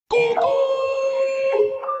Man,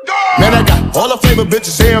 I got all the flavor bitches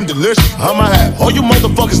say I'm delicious. I'ma have all you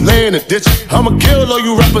motherfuckers laying in ditch. I'ma kill all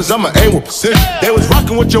you rappers, I'ma aim with precision. They was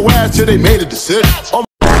rocking with your ass till they made a decision.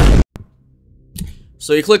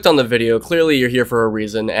 So you clicked on the video, clearly you're here for a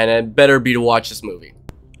reason, and it better be to watch this movie.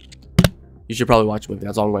 You should probably watch the movie,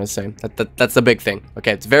 that's all I'm going to say. That's the big thing.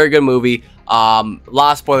 Okay, it's a very good movie. A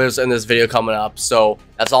lot of spoilers in this video coming up, so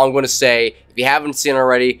that's all I'm going to say. If you haven't seen it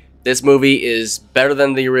already, this movie is better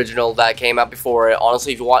than the original that came out before it.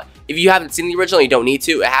 Honestly, if you haven't seen the original, you don't need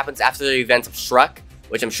to. It happens after the events of Shrek,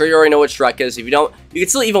 which I'm sure you already know what Shrek is. If you don't, you can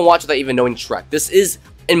still even watch without even knowing Shrek. This is,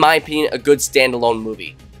 in my opinion, a good standalone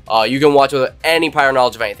movie. You can watch without any prior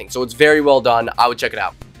knowledge of anything, so it's very well done. I would check it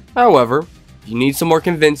out. However, if you need some more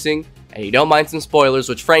convincing, and you don't mind some spoilers,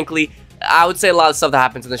 which frankly, I would say a lot of stuff that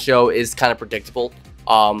happens in the show is kind of predictable,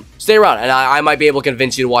 stay around, and I might be able to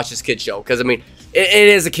convince you to watch this kid show, because, I mean, it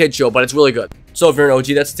is a kid show, but it's really good. So if you're an OG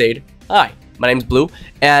that stayed, hi, my name's Blue,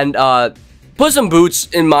 and Puss in Boots,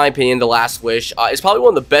 in my opinion, The Last Wish, is probably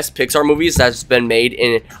one of the best Pixar movies that's been made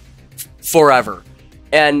in forever.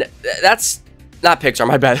 And that's not Pixar,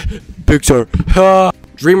 my bad. Pixar.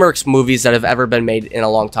 DreamWorks movies that have ever been made in a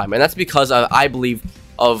long time, and that's because I believe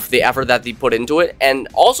of the effort that they put into it, and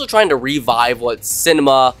also trying to revive what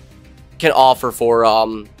cinema can offer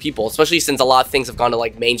for people, especially since a lot of things have gone to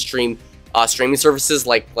like mainstream streaming services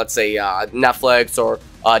like, let's say, Netflix or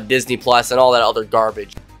Disney Plus and all that other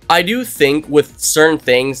garbage. I do think with certain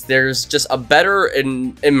things, there's just a better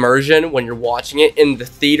immersion when you're watching it in the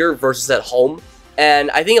theater versus at home. And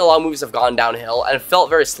I think a lot of movies have gone downhill, and it felt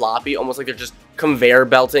very sloppy, almost like they're just conveyor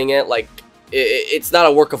belting it. Like, it's not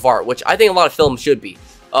a work of art, which I think a lot of films should be.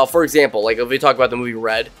 For example, like if we talk about the movie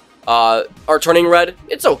Red, or Turning Red,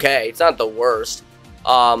 it's okay. It's not the worst.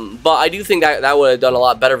 But I do think that would have done a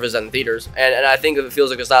lot better if it was in theaters. And I think it feels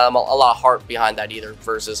like there's not a lot of heart behind that either,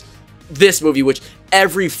 versus this movie, which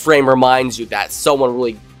every frame reminds you that someone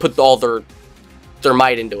really put all their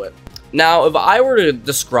might into it. Now, if I were to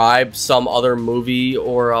describe some other movie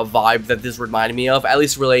or a vibe that this reminded me of, at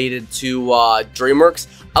least related to DreamWorks,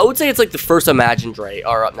 I would say it's like the first Imagine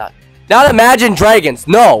not Imagine Dragons.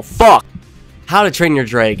 No, fuck. How to Train Your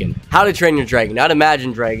Dragon. How to Train Your Dragon. Not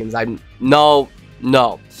Imagine Dragons. No.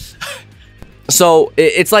 So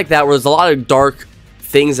it's like that, where there's a lot of dark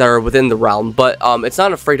things that are within the realm, but it's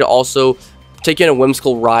not afraid to also take in a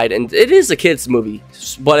whimsical ride, and it is a kids movie,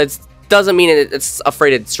 but it doesn't mean it's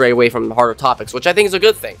afraid to stray away from harder topics, which I think is a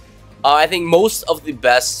good thing. I think most of the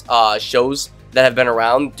best shows that have been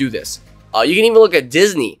around do this. You can even look at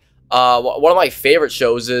Disney. One of my favorite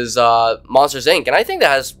shows is Monsters Inc., and I think that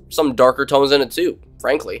has some darker tones in it too,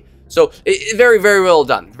 frankly. So very, very well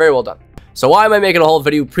done. Very well done. So why am I making a whole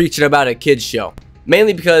video preaching about a kids show?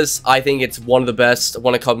 Mainly because I think it's one of the best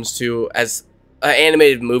when it comes to as an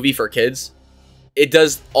animated movie for kids. It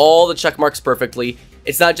does all the check marks perfectly.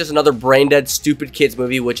 It's not just another brain-dead, stupid kids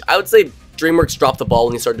movie, which I would say DreamWorks dropped the ball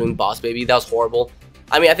when they started doing Boss Baby. That was horrible.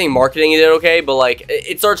 I mean, I think marketing did okay, but like,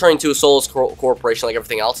 it started turning into a soulless corporation like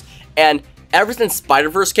everything else. And ever since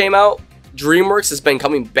Spider-Verse came out, DreamWorks has been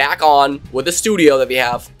coming back on with the studio that we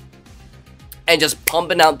have and just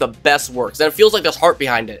pumping out the best works. And it feels like there's heart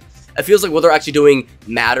behind it. It feels like what they're actually doing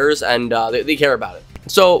matters, and they care about it.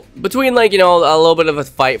 So between, like, you know, a little bit of a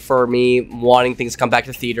fight for me wanting things to come back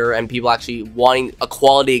to theater and people actually wanting a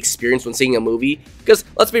quality experience when seeing a movie, because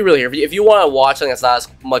let's be real here, if you want to watch something that's not as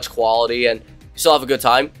much quality and you still have a good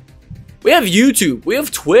time, we have YouTube, we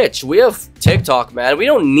have Twitch, we have TikTok, man. We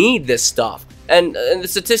don't need this stuff. And the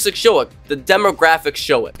statistics show it, the demographics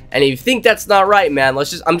show it. And if you think that's not right, man,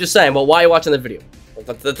 I'm just saying, well, why are you watching the video?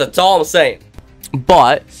 That's all I'm saying.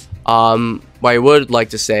 But what I would like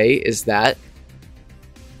to say is that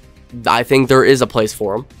I think there is a place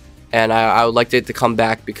for them, and I would like it to come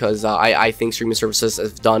back, because I think streaming services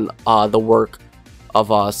have done the work of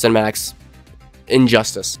cinematics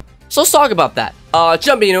injustice. So let's talk about that.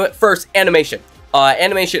 Jumping into it, first, animation.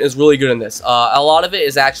 Animation is really good in this. A lot of it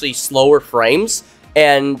is actually slower frames,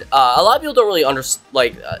 and a lot of people don't really a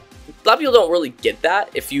lot of people don't really get that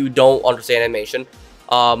if you don't understand animation.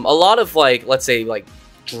 A lot of, like, let's say, like,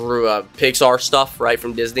 Pixar stuff, right,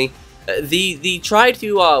 from Disney, they try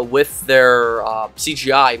to, with their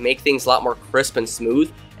CGI, make things a lot more crisp and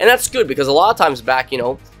smooth, and that's good, because a lot of times back, you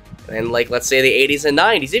know, and like, let's say the 80s and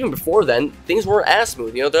 90s, even before then, things weren't as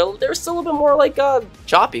smooth, you know, they're still a bit more, like,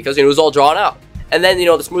 choppy, because, you know, it was all drawn out, and then, you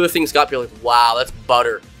know, the smoother things got, you're like, wow, that's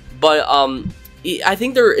butter. But, I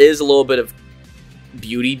think there is a little bit of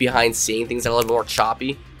beauty behind seeing things that are a little bit more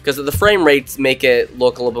choppy, because the frame rates make it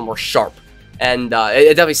look a little bit more sharp, and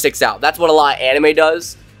it definitely sticks out. That's what a lot of anime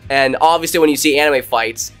does. And obviously when you see anime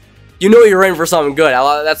fights, you know you're in for something good.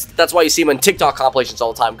 That's why you see them in TikTok compilations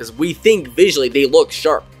all the time, because we think visually they look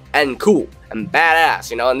sharp and cool and badass,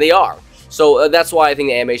 you know, and they are. So that's why I think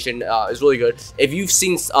the animation is really good. If you've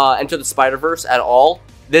seen Enter the Spider-Verse at all,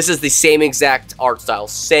 this is the same exact art style,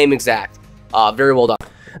 same exact. Very well done.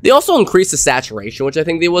 They also increased the saturation, which I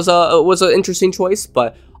think was an interesting choice.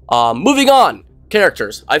 But moving on,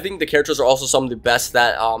 characters. I think the characters are also some of the best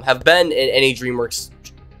that have been in any DreamWorks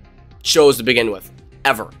shows to begin with,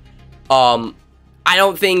 ever. I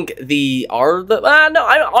don't think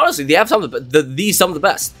honestly, they have some of the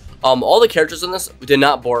best. All the characters in this did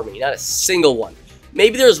not bore me, not a single one.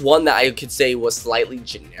 Maybe there's one that I could say was slightly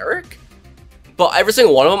generic, but every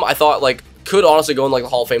single one of them I thought like could honestly go in like the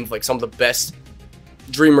Hall of Fame of like some of the best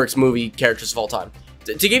DreamWorks movie characters of all time.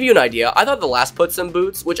 To give you an idea, I thought the last Puss in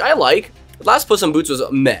Boots, which I like, the last Puss in Boots was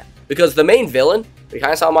meh, because the main villain, we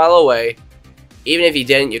kind of saw a mile away. Even if you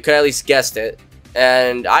didn't, you could at least guessed it.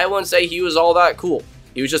 And I wouldn't say he was all that cool.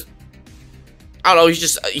 He was just, I don't know,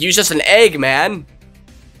 he was just an egg, man.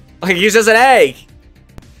 Like, he's just an egg.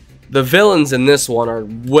 The villains in this one are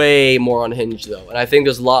way more unhinged, though. And I think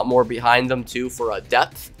there's a lot more behind them, too, for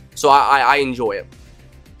depth. So I enjoy it.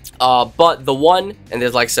 But the one, and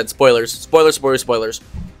there's, like I said, spoilers.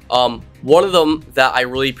 One of them that I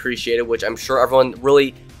really appreciated, which I'm sure everyone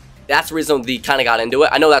really, that's the reason they kind of got into it.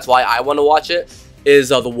 I know that's why I want to watch it, is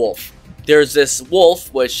the wolf. There's this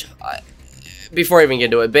wolf, which, before I even get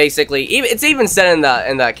into it, basically, it's even said in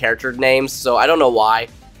the character names, so I don't know why.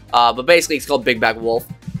 But basically, it's called Big Bad Wolf.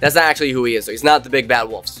 That's not actually who he is, so he's not the Big Bad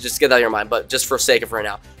Wolf, so just get that in your mind, but just for sake of right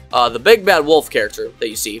now. The Big Bad Wolf character that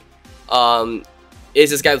you see, is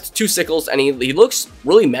this guy with two sickles, and he looks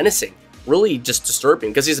really menacing, really just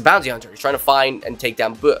disturbing, because he's a bounty hunter. He's trying to find and take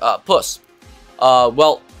down Puss.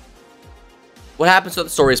 Well, what happens with the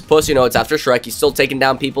story is Puss, you know, it's after Shrek. He's still taking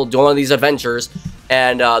down people, doing all these adventures,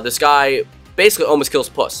 and this guy basically almost kills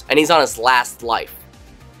Puss, and he's on his last life.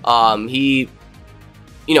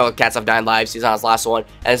 You know, cats have 9 lives. He's on his last one,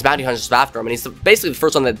 and his bounty hunter's after him, and he's basically the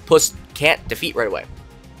first one that Puss can't defeat right away.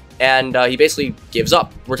 And he basically gives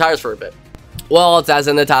up, retires for a bit. Well, it's as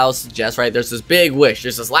in the title suggests, right? There's this big wish.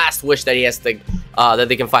 There's this last wish that he has to, that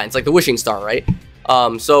they can find. It's like the wishing star, right?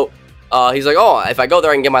 He's like, oh, if I go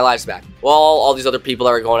there, I can get my lives back. Well, all these other people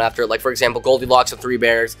that are going after it, like, for example, Goldilocks and 3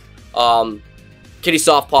 Bears, Kitty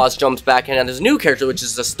Softpaws jumps back in, and there's a new character, which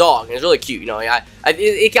is this dog, and it's really cute, you know.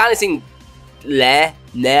 It kind of seemed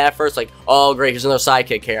at first, like, oh, great, here's another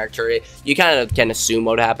sidekick character. You kind of can assume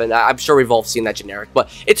what would happen. I'm sure we've all seen that generic, but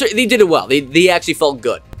they did it well. They actually felt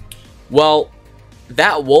good. Well,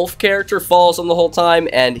 that wolf character follows him the whole time,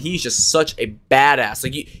 and he's just such a badass.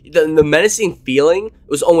 Like, the menacing feeling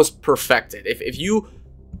was almost perfected.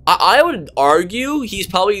 I would argue he's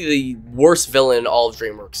probably the worst villain in all of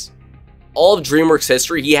DreamWorks. All of DreamWorks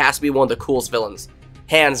history, he has to be one of the coolest villains,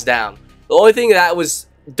 hands down. The only thing that was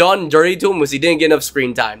done dirty to him was he didn't get enough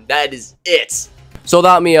screen time. That is it. So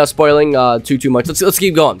without me spoiling too much, let's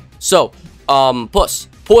keep going. So, Puss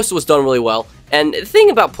was done really well. And the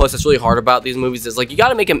thing about Puss that's really hard about these movies is, like, you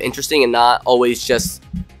gotta make him interesting and not always just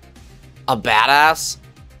a badass.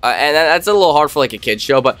 And that's a little hard for, like, a kid's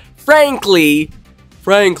show. But frankly,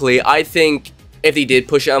 I think if they did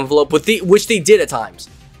push the envelope, which they did at times,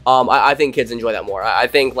 I think kids enjoy that more. I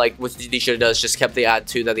think, like, what they should have done is just kept the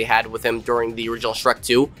attitude that they had with him during the original Shrek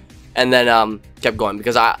 2. And then kept going,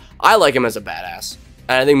 because I like him as a badass.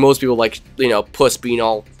 And I think most people like, you know, Puss being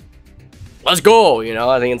all, let's go, you know.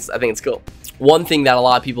 I think it's cool. One thing that a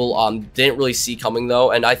lot of people didn't really see coming,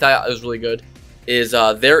 though, and I thought it was really good, is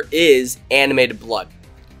there is animated blood.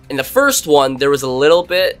 In the first one, there was a little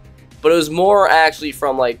bit, but it was more actually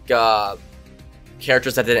from, like,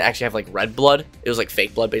 characters that didn't actually have, like, red blood. It was, like,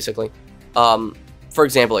 fake blood, basically. For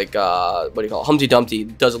example, like, what do you call it? Humpty Dumpty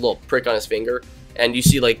does a little prick on his finger, and you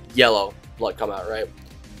see, like, yellow blood come out, right?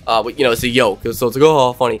 You know, it's a yolk, so it's like,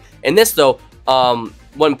 oh, funny. In this, though,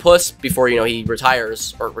 when Puss, before, you know, he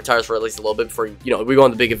retires for at least a little bit before, you know, we go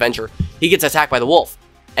on the big adventure, he gets attacked by the wolf,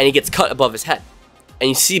 and he gets cut above his head, and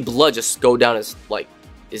you see blood just go down his, like,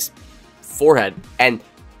 his forehead, and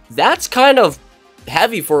that's kind of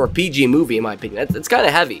heavy for a PG movie, in my opinion. It's kind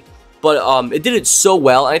of heavy, but it did it so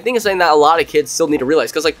well, and I think it's something that a lot of kids still need to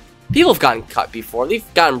realize, because, like, people have gotten cut before,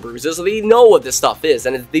 they've gotten bruises, so they know what this stuff is,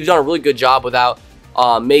 and they've done a really good job without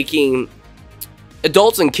making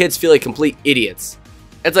adults and kids feel like complete idiots.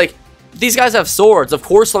 It's like, these guys have swords. Of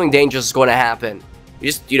course something dangerous is going to happen.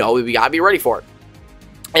 You know, we gotta be ready for it.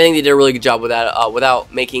 I think they did a really good job with that,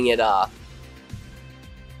 without making it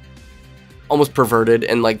almost perverted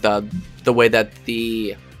in, like, the way that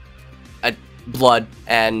the blood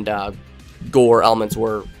and gore elements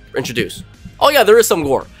were introduced. Oh yeah, there is some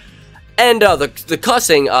gore. And the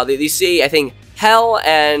cussing, they say, I think, hell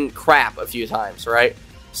and crap a few times, right?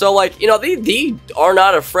 So, like, you know, they are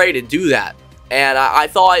not afraid to do that. And I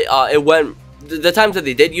thought it went, the times that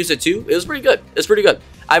they did use it too, it was pretty good. It's pretty good.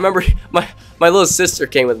 I remember my little sister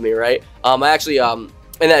came with me, right? I actually, in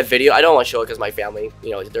that video, I don't want to show it because my family,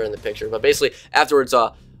 you know, they're in the picture. But basically, afterwards,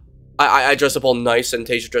 I dressed up all nice, and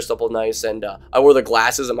Tasha dressed up all nice, and I wore the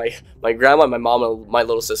glasses, and my grandma, my mom, and my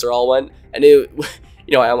little sister all went. And it,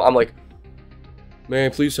 you know, I'm like, may I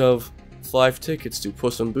please have 5 tickets to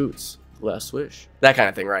Puss in Boots? Last wish. That kind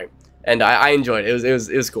of thing, right? And I enjoyed it.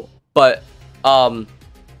 It was cool. But my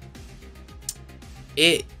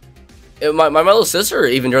little sister,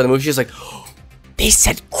 even during the movie, she was like, oh, they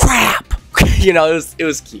said crap. You know, it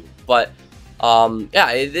was cute. But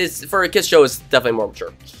yeah, it is, for a kids show, it's definitely more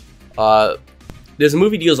mature. This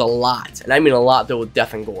movie deals a lot, and I mean a lot, though, with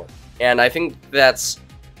death and gore. And I think that's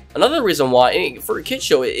another reason why, for a kids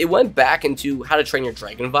show, it went back into How to Train Your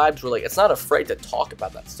Dragon vibes, where like it's not afraid to talk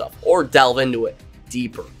about that stuff or delve into it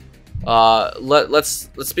deeper. Let's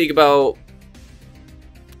speak about.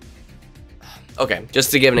 Okay, just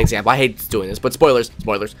to give an example, I hate doing this, but spoilers.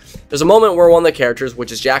 There's a moment where one of the characters,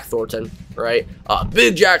 which is Jack Thornton, right?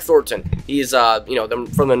 Big Jack Thornton. He's you know,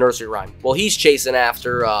 from the nursery rhyme. Well, he's chasing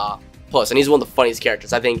after Puss, and he's one of the funniest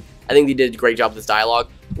characters. I think they did a great job with his dialogue.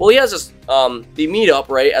 Well, he has this, they meet up,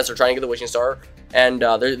 right, as they're trying to get the wishing star, and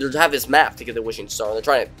they have this map to get the wishing star, and they're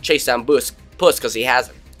trying to chase down Puss because he has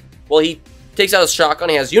it. Well, he takes out his shotgun,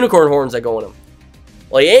 he has unicorn horns that go in him.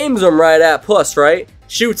 Well, he aims them right at Puss, right,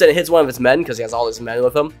 shoots, and it hits one of his men, because he has all his men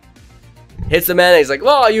with him. Hits the man, and he's like,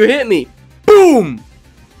 oh, you hit me. Boom!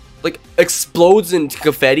 Like, explodes into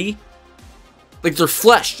confetti. Like, their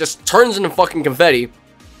flesh just turns into fucking confetti.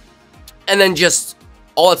 And then just,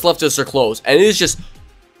 all that's left is their clothes. And it is just,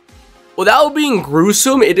 without being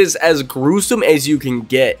gruesome, it is as gruesome as you can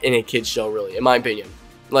get in a kid's show, really, in my opinion.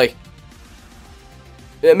 Like,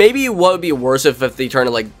 maybe what would be worse if they turned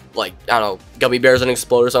to, like, I don't know, gummy bears and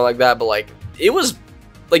explode or something like that. But, like, it was,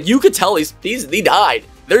 like, you could tell they died.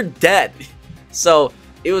 They're dead. So,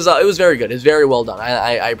 it was very good. It's very well done.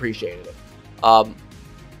 I appreciated it.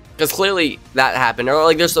 Because clearly that happened. Or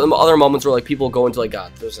like there's some other moments where like people go into like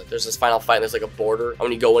there's this final fight and there's like a border, and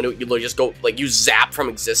when you go into it, you literally just go like you zap from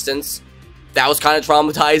existence. That was kind of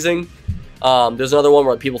traumatizing. There's another one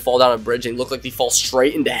where people fall down a bridge and look like they fall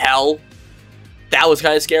straight into hell. That was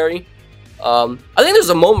kind of scary. I think there's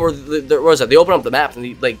a moment where they open up the map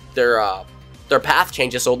and their path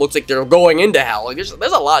changes, so it looks like they're going into hell. Like there's a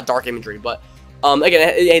lot of dark imagery, but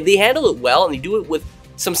again, they handle it well, and they do it with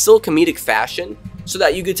some still comedic fashion, so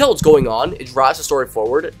that you can tell what's going on. It drives the story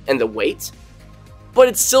forward and the weight, but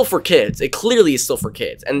it's still for kids. It clearly is still for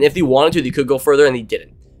kids, and if they wanted to, they could go further, and they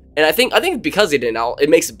didn't. And I think because they didn't, it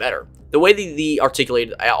makes it better. The way they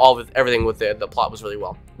articulated everything with the plot was really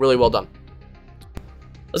well done.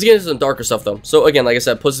 Let's get into some darker stuff though. So again, like I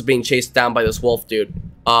said, Puss is being chased down by this wolf dude.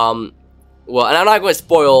 Well, and I'm not going to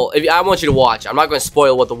spoil. I want you to watch. I'm not going to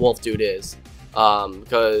spoil what the wolf dude is,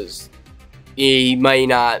 because he may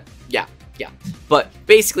not. Yeah. But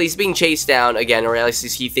basically, he's being chased down again, or at least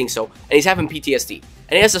he thinks so, and he's having PTSD.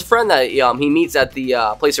 And he has this friend that he meets at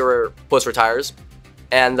the place where Puss retires,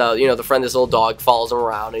 and you know, the friend, this little dog, follows him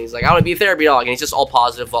around, and he's like, "I want to be a therapy dog," and he's just all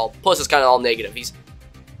positive. While Puss is kind of all negative.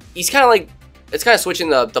 He's kind of like, it's kind of switching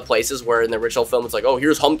the places, where in the original film it's like, oh,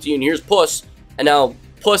 here's Humpty and here's Puss, and now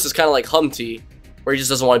Puss is kind of like Humpty, where he just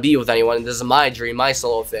doesn't want to be with anyone. And this is my dream, my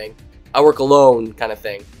solo thing. I work alone, kind of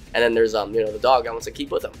thing. And then there's you know, the dog I want to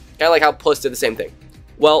keep with him. Kind of like how Puss did the same thing.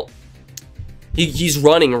 Well, he's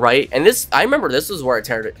running, right? And this, I remember this was where I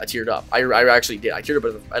teared up. I actually did. I teared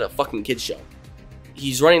up at a fucking kids show.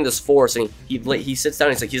 He's running this forest, and he sits down,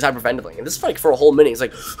 and he's like, he's hyperventilating. And this is like for a whole minute. He's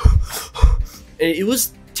like, and it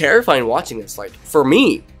was terrifying watching this, like, for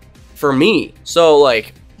me. So,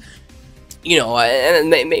 like, you know, and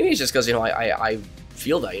maybe it's just because, you know, I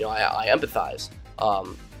feel that, you know, I empathize.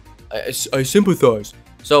 I sympathize.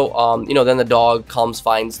 So, you know, then the dog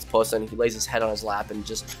finds Puss, and he lays his head on his lap, and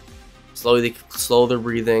just slow their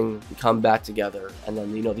breathing, come back together, and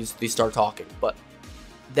then, you know, they start talking. But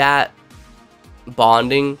that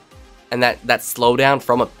bonding and that slowdown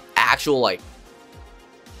from an actual, like,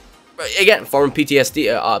 again, from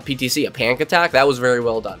PTC, a panic attack, that was very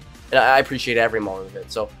well done, and I appreciate every moment of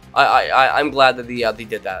it. So I'm glad that they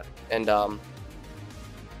did that, and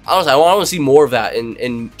honestly, I want to see more of that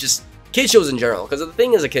in just kid shows in general, because the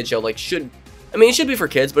thing is, a kid show, like, it should be for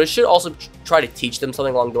kids, but it should also try to teach them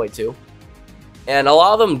something along the way too. And a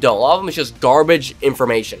lot of them don't. A lot of them is just garbage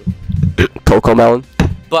information. Cocoa melon.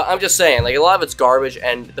 But I'm just saying, like, a lot of it's garbage,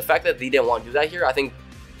 and the fact that they didn't want to do that here, I think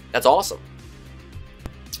that's awesome.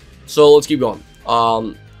 So let's keep going.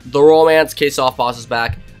 The romance, Kitty Softpaws is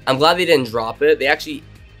back. I'm glad they didn't drop it. They actually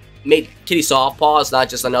made Kitty Softpaws not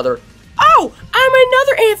just another, oh, I'm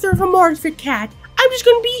another anthropomorphic cat. I'm just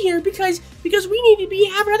gonna be here because we need to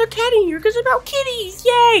have another cat in here because it's about kitties.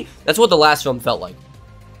 Yay! That's what the last film felt like.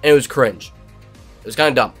 And it was cringe. It was kind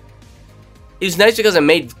of dumb. It was nice because it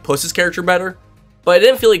made Puss's character better, but it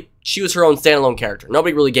didn't feel like she was her own standalone character.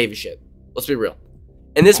 Nobody really gave a shit. Let's be real.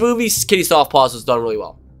 In this movie, Kitty Softpaws was done really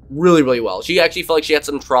well. Really, really well. She actually felt like she had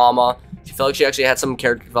some trauma. She felt like she actually had some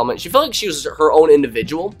character development. She felt like she was her own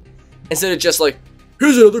individual instead of just like,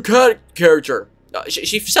 here's another cat character.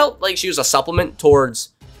 She felt like she was a supplement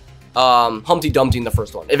towards Humpty Dumpty in the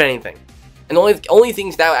first one, if anything. And the only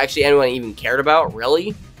things that actually anyone even cared about,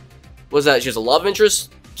 really, was that she was a love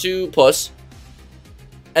interest to Puss,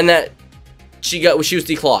 and that she was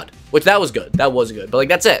declawed, which that was good. That was good, but like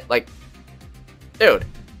that's it. Like, dude,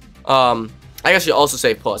 I guess you also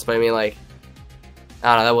say Puss, but I mean like,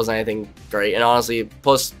 I don't know, that wasn't anything great. And honestly,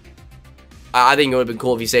 Puss, I think it would have been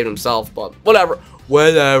cool if he saved himself, but whatever.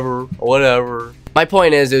 My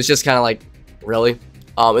point is, it was just kind of like, really?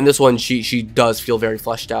 In this one, she does feel very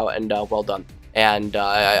fleshed out and well done. And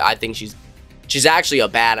I think she's actually a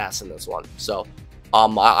badass in this one. So,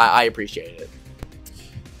 I appreciate it.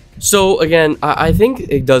 So again, I think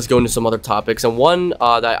it does go into some other topics, and one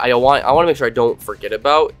that I want to make sure I don't forget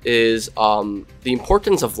about is the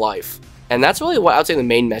importance of life. And that's really what I would say the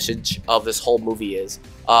main message of this whole movie is.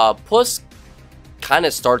 Puss kind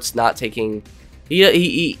of starts not taking,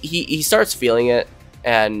 he starts feeling it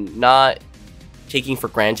and not taking for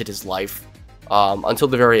granted his life until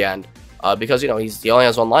the very end, because, you know, he only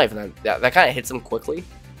has one life, and that kind of hits him quickly.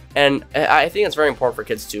 And I think it's very important for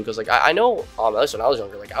kids too, because like I know, at least when I was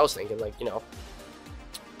younger, like I was thinking, like, you know,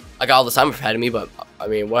 I got all this time ahead of me, but I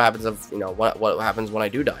mean, what happens if, you know, what happens when I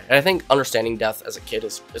do die? And I think understanding death as a kid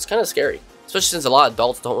is kind of scary, especially since a lot of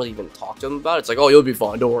adults don't really even talk to them about it. It's like, oh, you'll be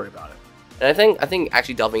fine, don't worry about it. And I think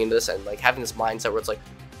actually delving into this and like having this mindset where it's like,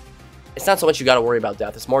 it's not so much you got to worry about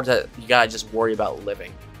death, it's more that you got to just worry about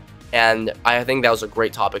living. And I think that was a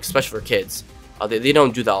great topic, especially for kids. They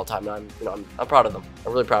don't do that all the time, and I'm proud of them.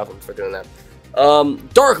 I'm really proud of them for doing that.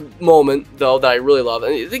 Dark moment though that I really love,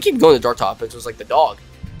 and they keep going to dark topics, was like the dog.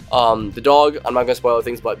 The dog, I'm not gonna spoil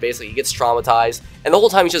things, but basically he gets traumatized, and the whole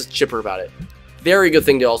time he's just chipper about it. Very good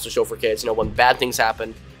thing to also show for kids. You know, when bad things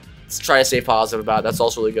happen, try to stay positive about it. That's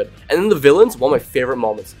also really good. And then the villains, one of my favorite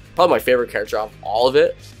moments, probably my favorite character out of all of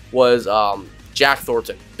it, was Jack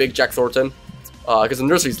Thornton, Big Jack Thornton. Because in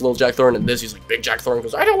the nursery he's little Jack Thornton, and this he's like Big Jack Thornton.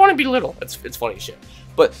 Goes, I don't want to be little. It's funny shit.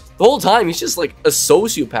 But the whole time he's just like a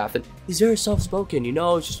sociopath, and he's very soft-spoken. You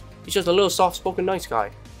know, he's just a little soft-spoken nice guy.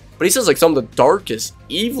 But he says like some of the darkest,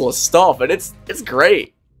 evilest stuff, and it's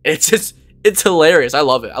great. It's hilarious. I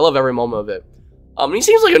love it. I love every moment of it. And he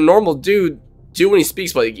seems like a normal dude too when he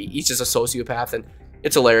speaks, but he's just a sociopath, and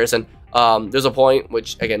it's hilarious. And there's a point,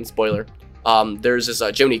 which again, spoiler. There's this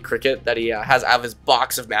Jiminy Cricket that he has out of his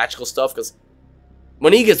box of magical stuff, because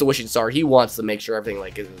when he gets the wishing star, he wants to make sure everything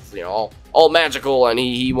like is, you know, all magical, and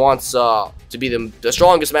he wants to be the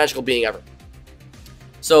strongest magical being ever.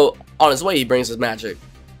 So on his way, he brings his magic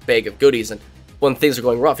bag of goodies, and when things are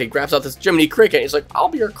going rough, he grabs out this Jiminy Cricket, and he's like, "I'll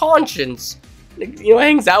be your conscience." And, you know,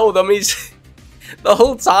 hangs out with him. He's the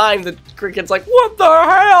whole time the cricket's like, "What the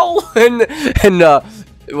hell?" and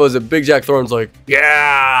it was a Big Jack Thornton's like,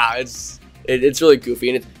 "Yeah, it's really goofy,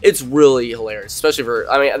 and it's really hilarious, especially for,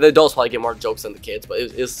 I mean, the adults probably get more jokes than the kids, but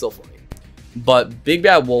it's still funny. But Big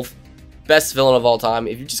Bad Wolf, best villain of all time.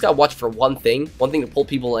 If you just gotta watch it for one thing to pull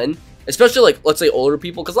people in, especially like, let's say older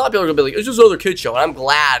people, because a lot of people are gonna be like, it's just another kid show, and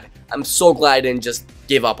I'm so glad I didn't just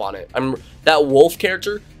give up on it. That wolf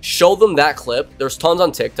character, show them that clip. There's tons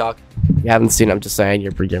on TikTok. If you haven't seen it, I'm just saying,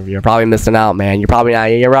 you're probably missing out, man. You're probably not,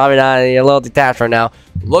 you're a little detached right now.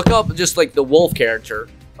 Look up just like the wolf character,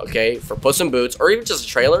 okay, for Puss in Boots, or even just a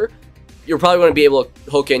trailer. You're probably going to be able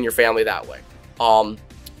to hook in your family that way.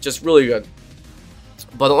 Just really good.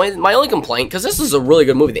 But my only complaint, because this is a really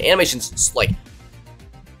good movie, the animation's like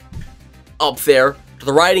up there,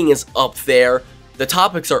 the writing is up there, the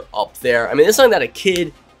topics are up there. I mean, it's something that a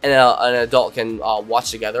kid and an adult can watch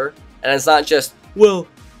together, and it's not just, well,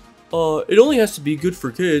 it only has to be good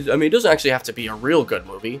for kids. I mean, it doesn't actually have to be a real good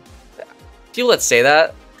movie. People that say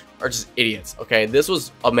that are just idiots. Okay, this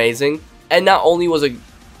was amazing, and not only was it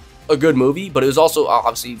a good movie, but it was also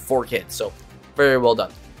obviously for kids, so very well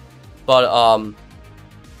done. But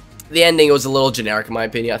the ending was a little generic in my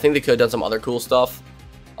opinion. I think they could have done some other cool stuff.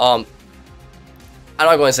 I'm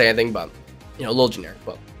not going to say anything, but you know, a little generic.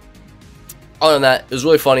 But other than that, it was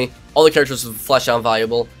really funny. All the characters were fleshed out and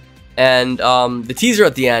valuable, and the teaser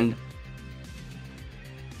at the end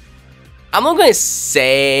I'm not gonna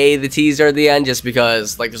say the teaser at the end just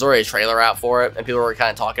because like there's already a trailer out for it and people are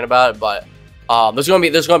kind of talking about it. But there's gonna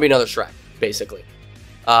be another Shrek basically.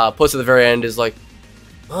 Puss at the very end is like,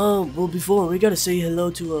 oh well, before we gotta say hello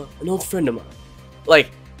to an old friend of mine.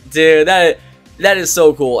 Like, dude, that is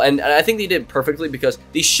so cool, and I think they did perfectly because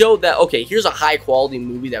they showed that okay, here's a high quality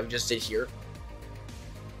movie that we just did here.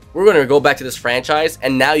 We're gonna go back to this franchise,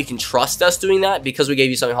 and now you can trust us doing that because we gave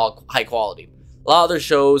you something high quality. A lot of other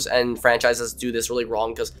shows and franchises do this really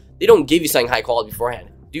wrong because they don't give you something high quality beforehand.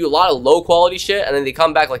 Do a lot of low quality shit, and then they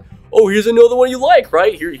come back like, oh, here's another one you like,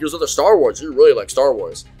 right? Here's other Star Wars. You really like Star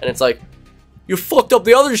Wars, and it's like, you fucked up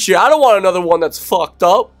the other shit. I don't want another one that's fucked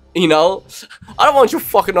up. You know, I don't want you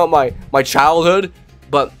fucking up my childhood.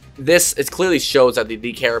 But this, it clearly shows that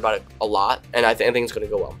they care about it a lot, and I think it's gonna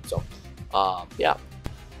go well. So, yeah.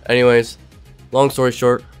 Anyways, long story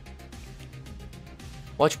short,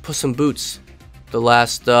 watch Puss in Boots, The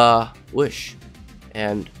Last Wish,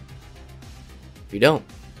 and if you don't,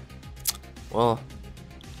 well,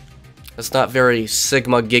 that's not very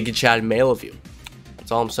Sigma Giga Chad male of you.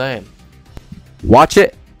 That's all I'm saying. Watch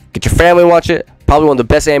it. Get your family to watch it. Probably one of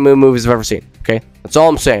the best anime movies I've ever seen. Okay, that's all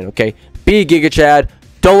I'm saying. Okay, be Giga Chad.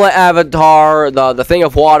 Don't let Avatar, the thing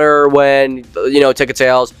of water, when ticket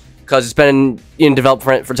sales, because it's been in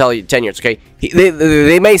development for 10 years. Okay,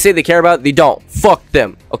 they may say they care about it. They don't. Fuck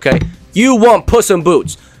them. Okay, you want Puss in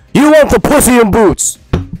Boots. You want the Pussy in Boots.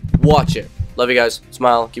 Watch it. Love you guys.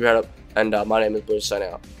 Smile. Keep your head up. And my name is Blue. Signing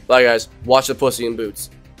out. Bye, guys. Watch the Pussy in Boots.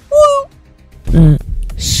 Woo!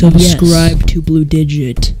 Subscribe to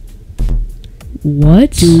BlueDigit.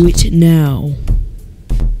 What? Do it now.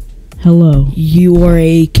 Hello. You are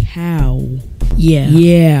a cow. Yeah.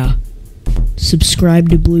 Yeah. Subscribe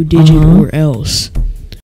to BlueDigit or else.